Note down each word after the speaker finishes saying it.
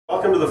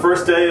Welcome to the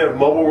first day of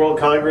Mobile World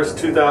Congress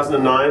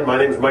 2009. My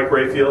name is Mike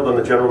Rayfield. I'm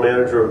the General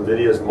Manager of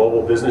NVIDIA's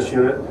Mobile Business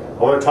Unit. I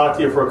want to talk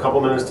to you for a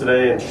couple minutes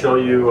today and show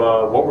you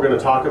what we're going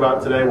to talk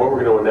about today, what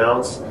we're going to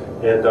announce,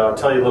 and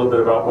tell you a little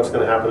bit about what's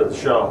going to happen at the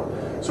show.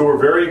 So we're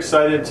very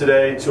excited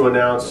today to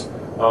announce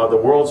the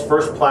world's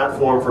first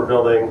platform for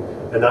building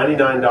a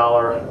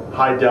 $99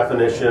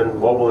 high-definition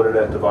mobile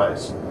internet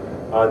device.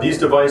 These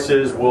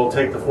devices will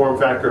take the form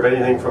factor of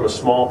anything from a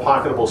small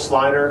pocketable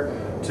slider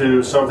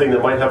to something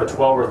that might have a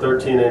 12 or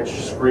 13-inch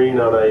screen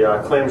on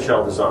a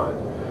clamshell design.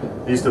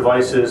 These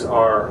devices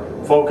are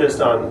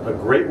focused on a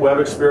great web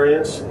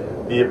experience,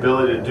 the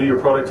ability to do your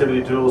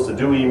productivity tools, to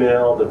do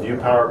email, to view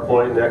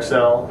PowerPoint and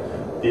Excel,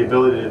 the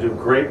ability to do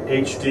great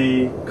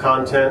HD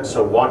content,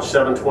 so watch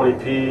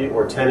 720p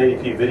or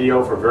 1080p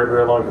video for a very,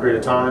 very long period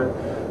of time,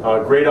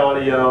 great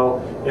audio,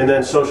 and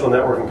then social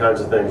networking kinds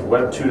of things,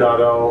 Web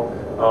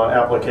 2.0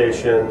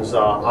 applications,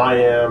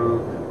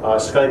 IM,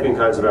 Skyping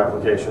kinds of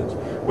applications.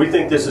 We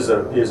think this is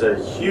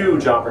a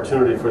huge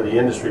opportunity for the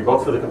industry,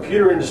 both for the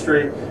computer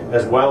industry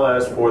as well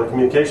as for the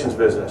communications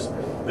business.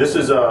 This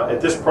is at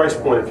this price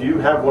point, if you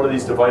have one of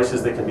these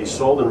devices that can be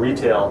sold in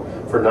retail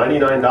for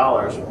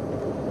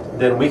 $99,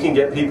 then we can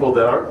get people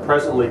that aren't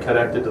presently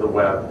connected to the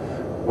web,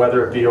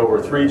 whether it be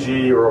over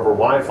 3G or over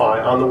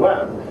Wi-Fi, on the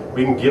web.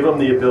 We can give them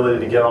the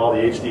ability to get all the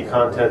HD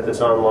content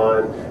that's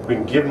online. We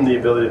can give them the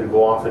ability to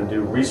go off and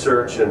do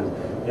research and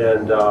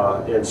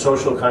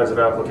social kinds of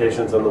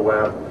applications on the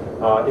web.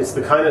 It's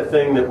the kind of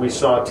thing that we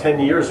saw 10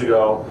 years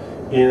ago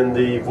in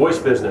the voice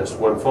business.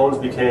 When phones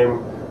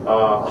became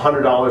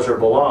 $100 or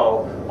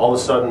below, all of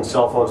a sudden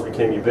cell phones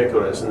became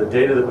ubiquitous, and the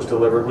data that was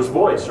delivered was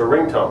voice or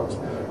ringtones.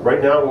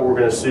 Right now what we're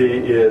going to see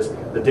is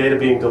the data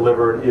being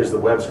delivered is the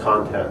web's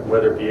content,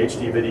 whether it be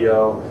HD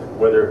video,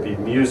 whether it be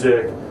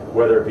music,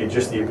 whether it be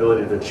just the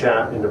ability to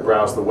chat and to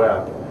browse the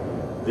web.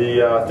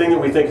 The thing that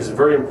we think is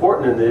very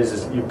important in this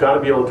is you've got to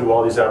be able to do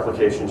all these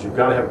applications, you've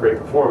got to have great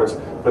performance,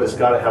 but it's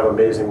got to have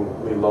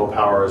amazingly low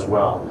power as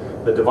well.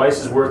 The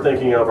devices we're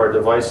thinking of are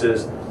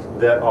devices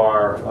that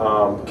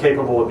are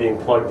capable of being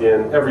plugged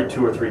in every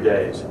 2 or 3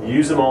 days. You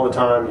use them all the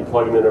time, you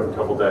plug them in every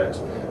couple days.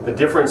 The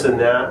difference in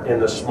that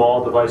and the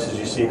small devices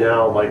you see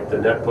now, like the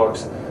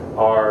netbooks,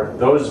 are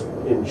those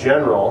in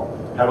general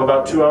have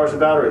about 2 hours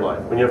of battery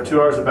life. When you have 2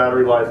 hours of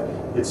battery life,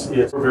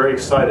 we're very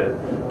excited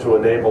to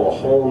enable a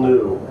whole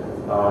new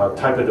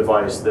type of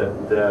device that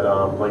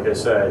like I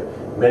say,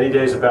 many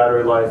days of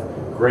battery life,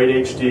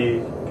 great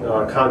HD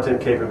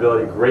content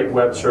capability, great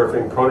web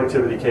surfing,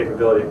 productivity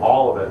capability,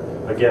 all of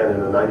it, again,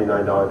 in a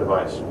 $99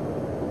 device.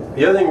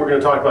 The other thing we're going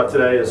to talk about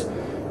today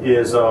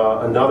is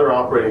another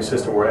operating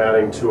system we're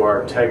adding to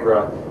our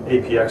Tegra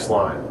APX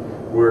line.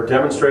 We're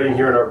demonstrating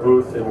here in our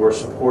booth, and we're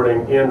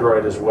supporting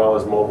Android as well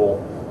as mobile,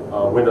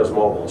 Windows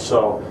Mobile.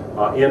 So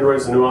Android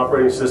is a new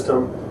operating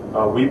system.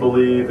 We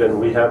believe, and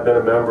we have been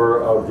a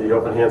member of the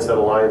Open Handset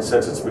Alliance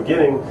since its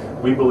beginning,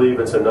 we believe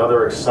it's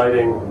another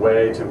exciting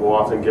way to go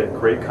off and get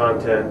great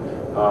content,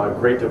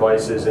 great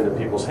devices into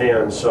people's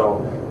hands.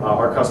 So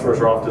our customers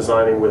are off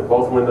designing with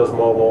both Windows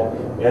Mobile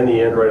and the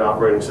Android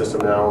operating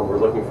system now, and we're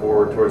looking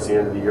forward towards the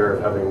end of the year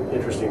of having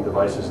interesting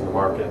devices in the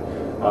market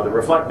that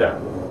reflect that.